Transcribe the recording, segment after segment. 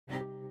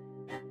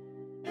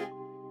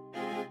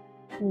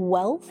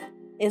Wealth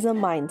is a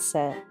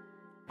mindset.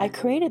 I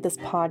created this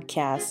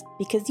podcast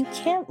because you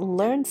can't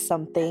learn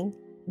something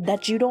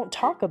that you don't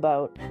talk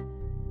about.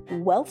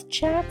 Wealth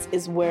Chats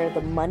is where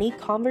the money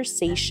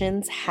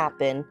conversations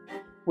happen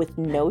with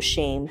no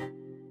shame.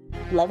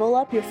 Level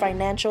up your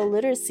financial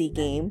literacy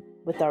game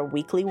with our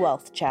weekly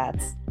Wealth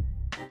Chats.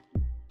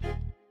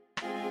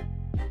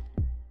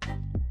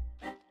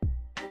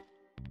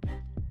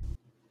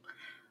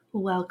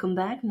 Welcome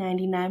back,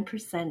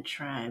 99%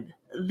 Tribe.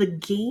 The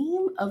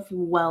game of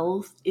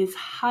wealth is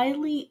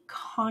highly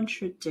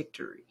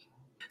contradictory.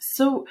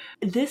 So,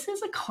 this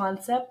is a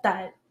concept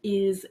that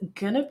is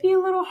gonna be a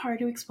little hard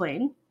to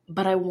explain,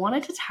 but I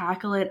wanted to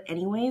tackle it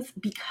anyways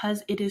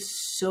because it is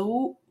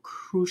so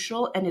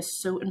crucial and is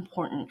so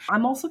important.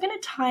 I'm also going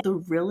to tie the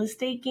real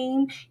estate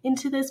game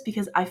into this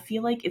because I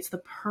feel like it's the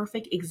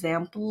perfect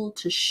example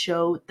to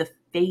show the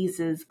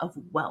phases of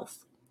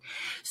wealth.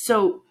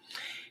 So,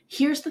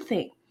 here's the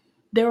thing.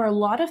 There are a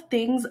lot of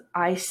things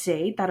I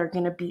say that are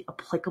going to be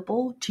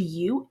applicable to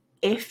you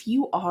if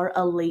you are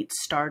a late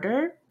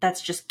starter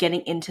that's just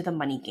getting into the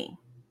money game.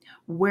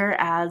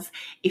 Whereas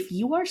if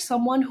you are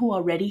someone who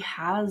already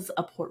has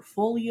a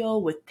portfolio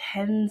with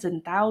tens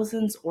and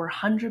thousands or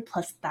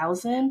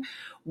 100,000+,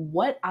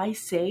 what I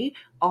say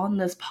on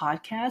this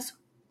podcast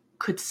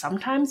could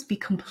sometimes be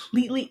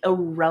completely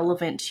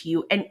irrelevant to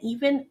you and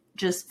even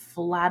just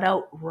flat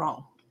out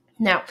wrong.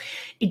 Now,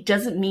 it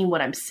doesn't mean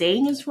what I'm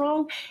saying is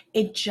wrong.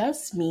 It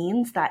just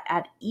means that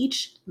at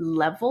each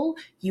level,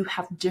 you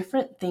have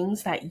different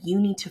things that you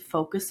need to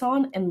focus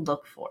on and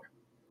look for.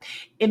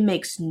 It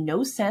makes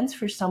no sense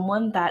for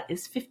someone that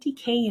is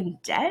 50K in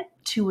debt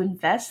to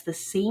invest the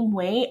same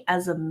way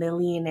as a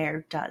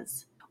millionaire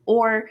does.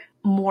 Or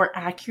more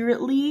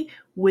accurately,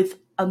 with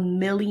 $1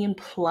 million+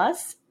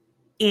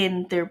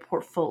 in their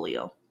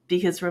portfolio.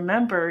 Because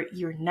remember,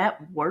 your net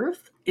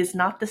worth is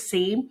not the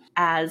same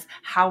as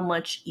how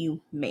much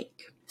you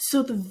make.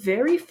 So the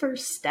very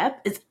first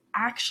step is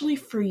actually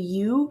for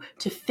you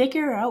to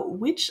figure out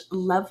which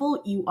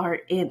level you are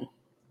in.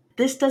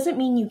 This doesn't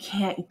mean you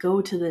can't go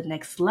to the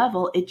next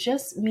level. It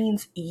just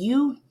means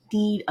you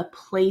need a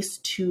place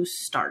to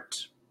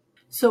start.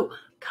 So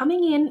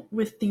coming in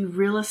with the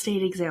real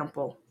estate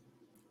example,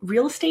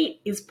 real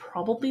estate is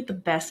probably the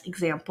best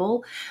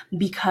example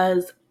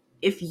because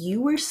if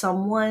you were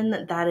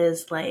someone that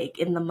is like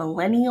in the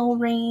millennial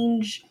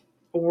range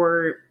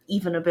or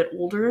even a bit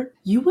older,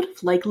 you would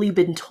have likely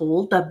been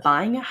told that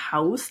buying a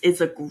house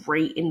is a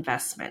great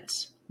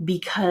investment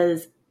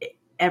because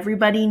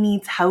everybody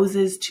needs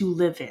houses to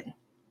live in,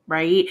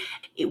 right?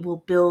 It will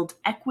build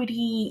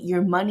equity.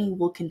 Your money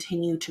will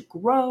continue to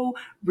grow.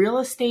 Real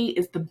estate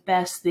is the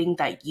best thing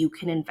that you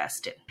can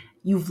invest in.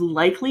 You've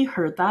likely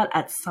heard that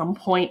at some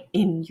point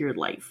in your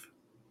life.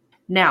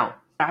 Now,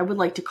 I would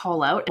like to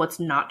call out what's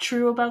not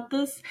true about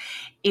this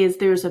is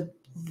there's a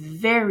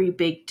very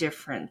big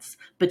difference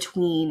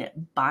between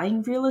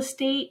buying real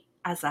estate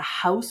as a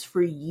house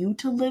for you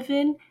to live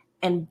in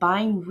and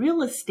buying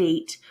real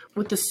estate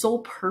with the sole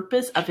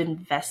purpose of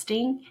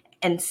investing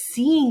and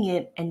seeing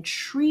it and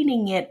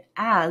treating it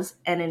as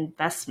an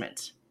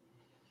investment.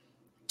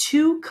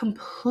 Two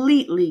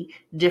completely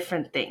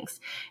different things.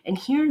 And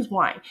here's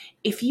why.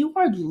 If you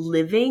are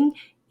living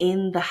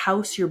in the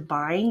house you're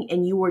buying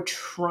and you are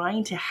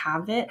trying to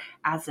have it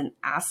as an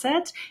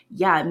asset,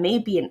 yeah, it may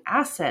be an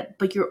asset,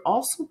 but you're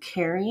also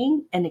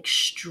carrying an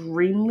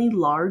extremely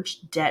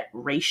large debt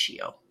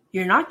ratio.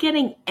 You're not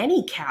getting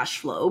any cash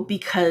flow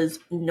because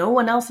no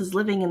one else is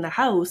living in the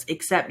house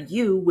except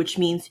you, which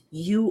means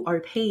you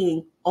are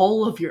paying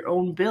all of your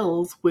own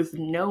bills with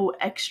no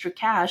extra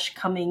cash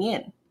coming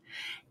in.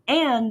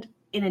 And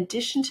in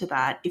addition to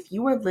that, if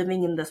you are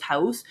living in this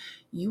house,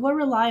 you are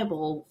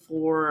reliable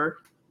for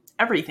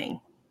everything.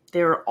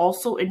 There are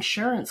also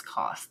insurance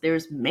costs,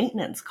 there's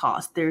maintenance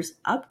costs, there's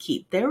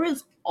upkeep, there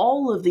is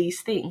all of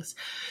these things.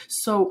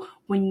 So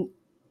when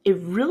it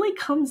really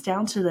comes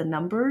down to the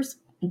numbers,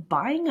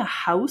 buying a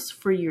house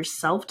for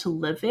yourself to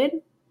live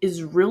in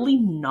is really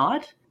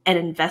not an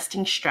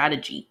investing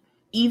strategy,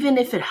 even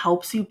if it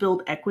helps you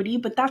build equity,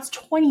 but that's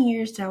 20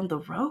 years down the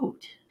road.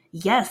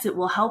 Yes, it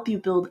will help you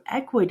build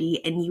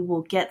equity and you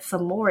will get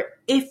some more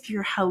if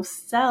your house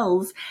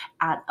sells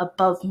at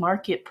above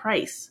market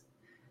price.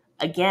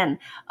 Again,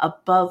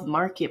 above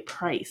market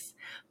price.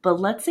 But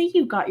let's say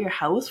you got your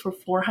house for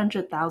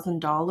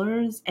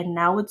 $400,000 and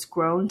now it's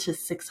grown to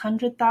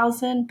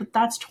 $600,000, but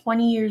that's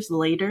 20 years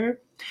later.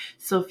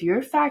 So if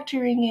you're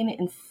factoring in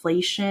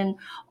inflation,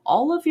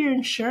 all of your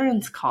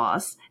insurance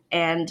costs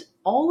and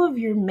all of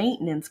your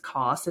maintenance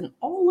costs and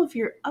all of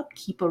your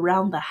upkeep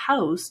around the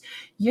house,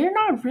 you're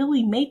not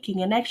really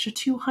making an extra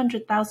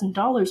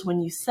 $200,000 when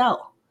you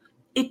sell.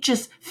 It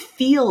just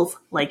feels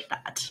like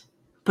that.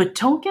 But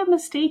don't get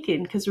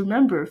mistaken, because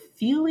remember,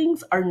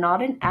 feelings are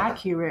not an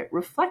accurate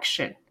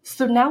reflection.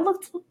 So now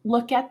let's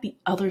look at the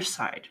other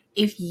side.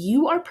 If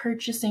you are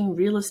purchasing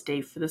real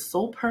estate for the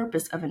sole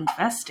purpose of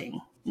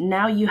investing,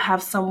 now you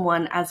have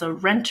someone as a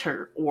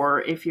renter,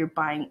 or if you're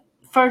buying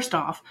First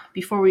off,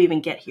 before we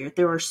even get here,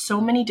 there are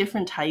so many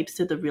different types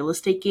to the real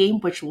estate game,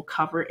 which we'll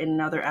cover in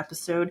another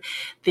episode.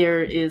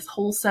 There is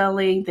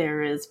wholesaling,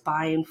 there is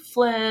buy and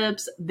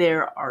flips,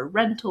 there are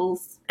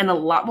rentals, and a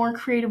lot more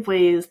creative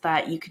ways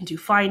that you can do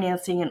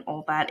financing and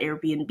all that,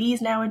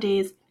 Airbnbs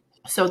nowadays.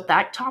 So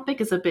that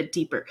topic is a bit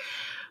deeper.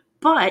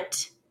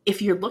 But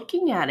if you're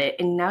looking at it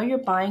and now you're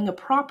buying a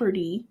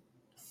property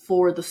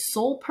for the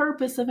sole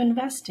purpose of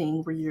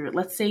investing, where you're,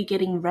 let's say,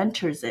 getting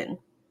renters in,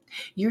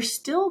 you're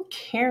still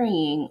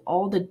carrying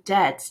all the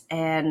debts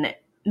and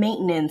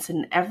maintenance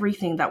and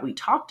everything that we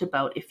talked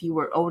about if you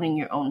were owning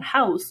your own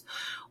house.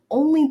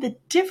 Only the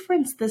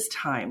difference this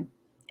time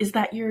is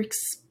that your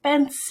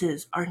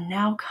expenses are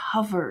now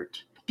covered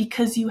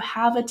because you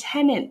have a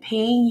tenant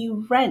paying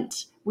you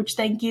rent, which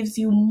then gives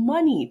you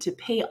money to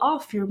pay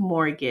off your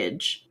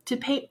mortgage, to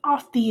pay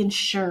off the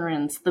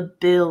insurance, the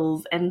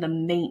bills, and the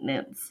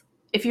maintenance.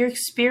 If you're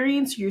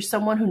experienced, you're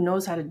someone who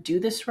knows how to do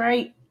this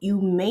right, you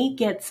may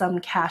get some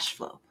cash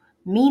flow,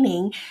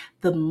 meaning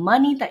the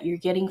money that you're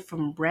getting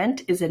from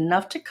rent is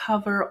enough to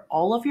cover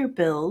all of your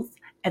bills,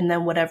 and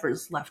then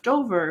whatever's left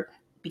over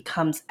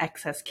becomes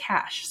excess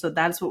cash. So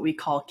that's what we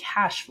call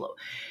cash flow.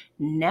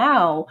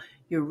 Now,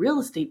 your real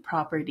estate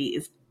property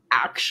is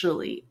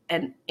actually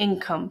an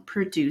income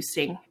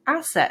producing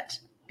asset.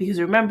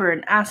 Because remember,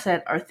 an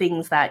asset are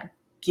things that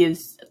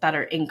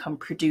are income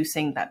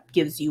producing, that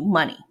gives you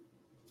money.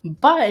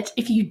 But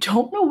if you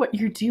don't know what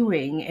you're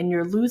doing and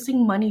you're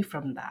losing money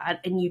from that,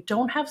 and you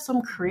don't have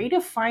some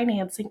creative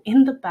financing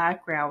in the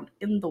background,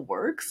 in the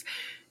works,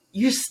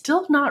 you're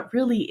still not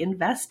really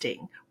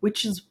investing,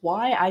 which is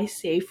why I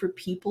say for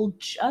people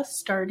just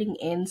starting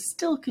in,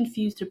 still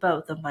confused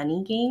about the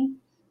money game,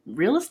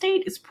 real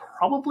estate is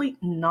probably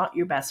not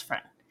your best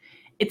friend.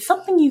 It's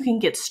something you can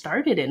get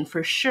started in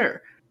for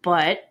sure,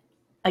 but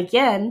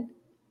again,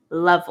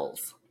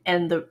 levels.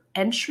 And the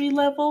entry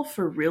level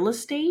for real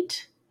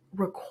estate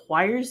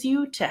requires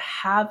you to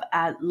have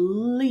at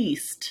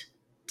least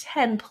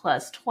 10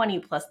 plus, 20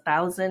 plus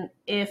thousand,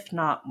 if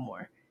not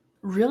more.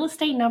 Real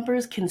estate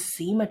numbers can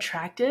seem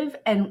attractive,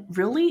 and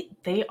really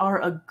they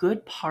are a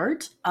good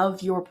part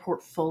of your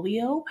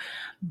portfolio,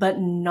 but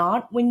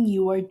not when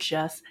you are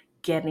just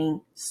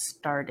getting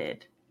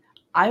started.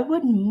 I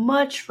would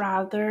much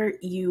rather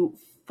you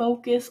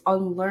focus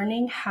on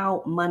learning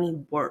how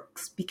money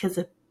works, because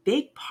a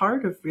big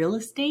part of real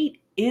estate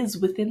is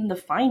within the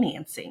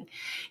financing.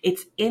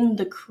 It's in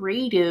the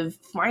creative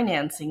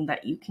financing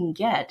that you can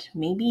get.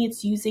 Maybe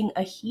it's using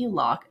a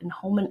HELOC and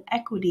home and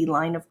equity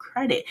line of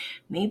credit.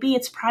 Maybe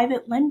it's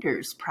private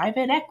lenders,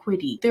 private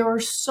equity. There are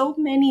so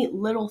many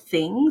little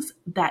things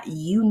that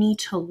you need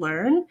to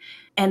learn.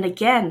 And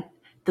again,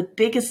 the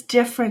biggest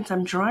difference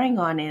I'm drawing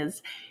on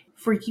is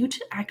for you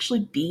to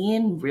actually be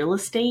in real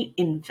estate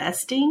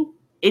investing,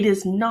 it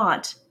is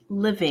not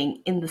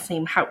living in the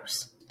same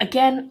house.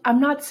 Again,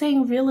 I'm not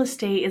saying real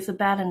estate is a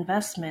bad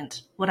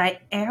investment. What I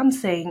am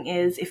saying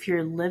is if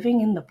you're living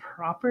in the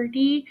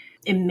property,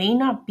 it may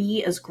not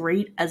be as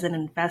great as an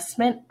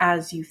investment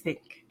as you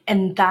think.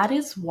 And that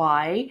is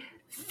why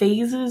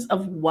phases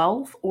of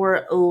wealth,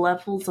 or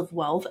levels of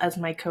wealth, as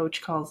my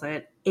coach calls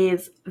it,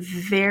 is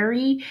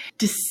very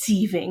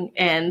deceiving,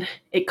 and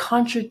it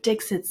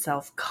contradicts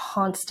itself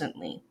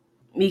constantly.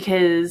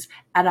 Because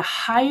at a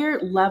higher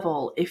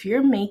level, if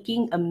you're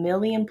making $1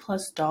 million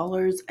plus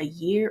a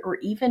year, or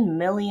even $1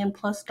 million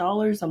plus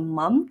a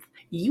month,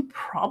 you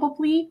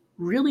probably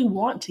really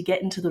want to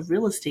get into the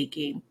real estate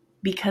game,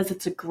 because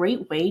it's a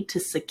great way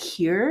to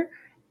secure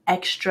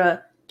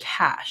extra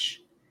cash.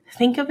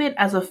 Think of it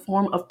as a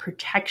form of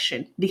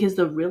protection, because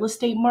the real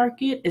estate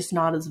market is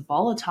not as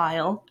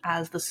volatile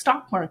as the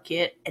stock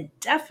market, and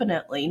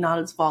definitely not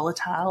as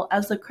volatile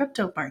as the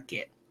crypto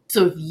market.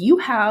 So if you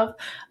have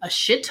a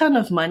shit ton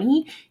of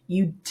money,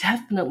 you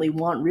definitely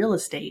want real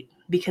estate,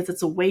 because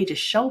it's a way to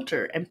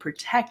shelter and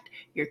protect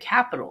your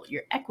capital,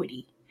 your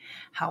equity.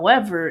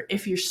 However,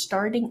 if you're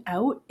starting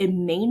out, it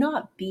may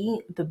not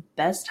be the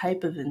best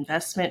type of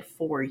investment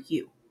for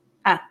you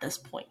at this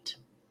point.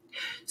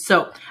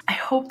 So I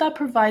hope that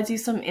provides you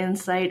some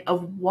insight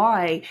of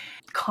why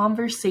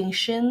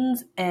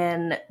conversations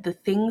and the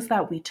things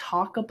that we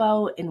talk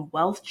about in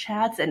wealth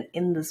chats and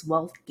in this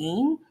wealth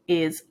game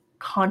is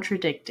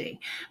contradicting,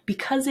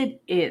 because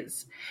it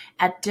is.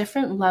 At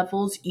different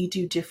levels, you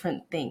do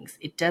different things.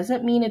 It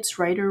doesn't mean it's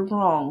right or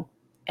wrong.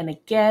 And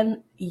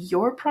again,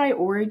 your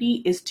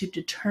priority is to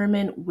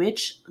determine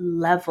which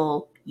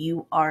level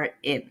you are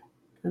in.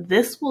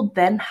 This will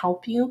then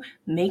help you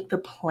make the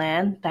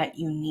plan that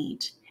you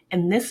need.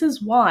 And this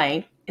is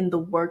why in the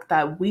work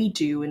that we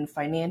do in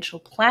financial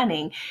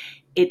planning,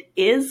 it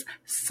is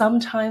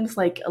sometimes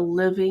like a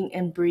living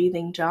and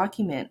breathing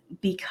document,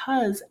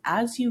 because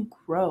as you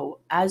grow,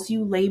 as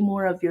you lay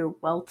more of your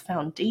wealth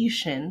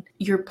foundation,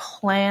 your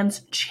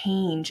plans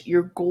change,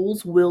 your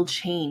goals will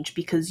change,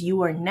 because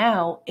you are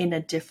now in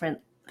a different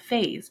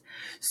phase.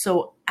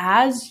 So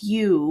as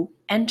you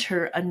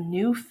enter a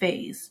new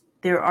phase,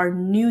 there are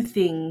new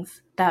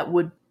things that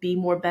would be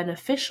more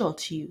beneficial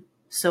to you.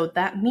 So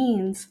that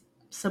means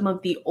some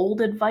of the old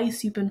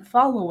advice you've been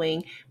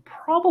following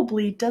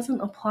probably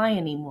doesn't apply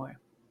anymore.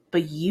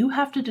 But you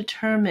have to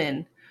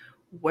determine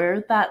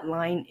where that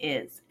line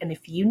is. And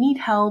if you need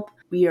help,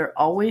 we are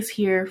always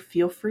here.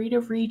 Feel free to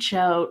reach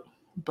out,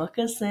 book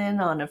us in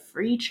on a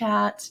free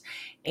chat,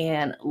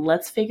 and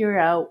let's figure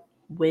out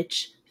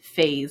which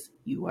phase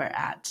you are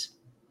at.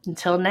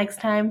 Until next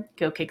time,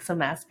 go kick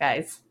some ass,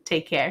 guys.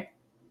 Take care.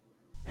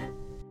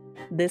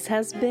 This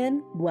has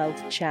been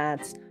Wealth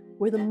Chats,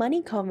 where the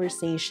money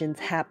conversations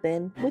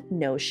happen with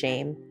no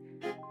shame.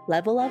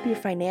 Level up your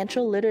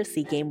financial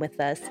literacy game with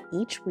us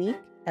each week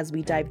as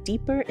we dive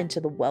deeper into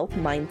the wealth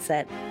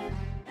mindset.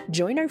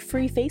 Join our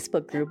free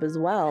Facebook group as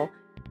well,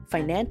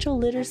 Financial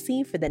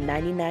Literacy for the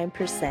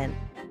 99%.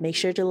 Make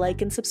sure to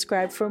like and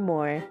subscribe for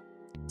more.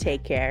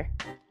 Take care.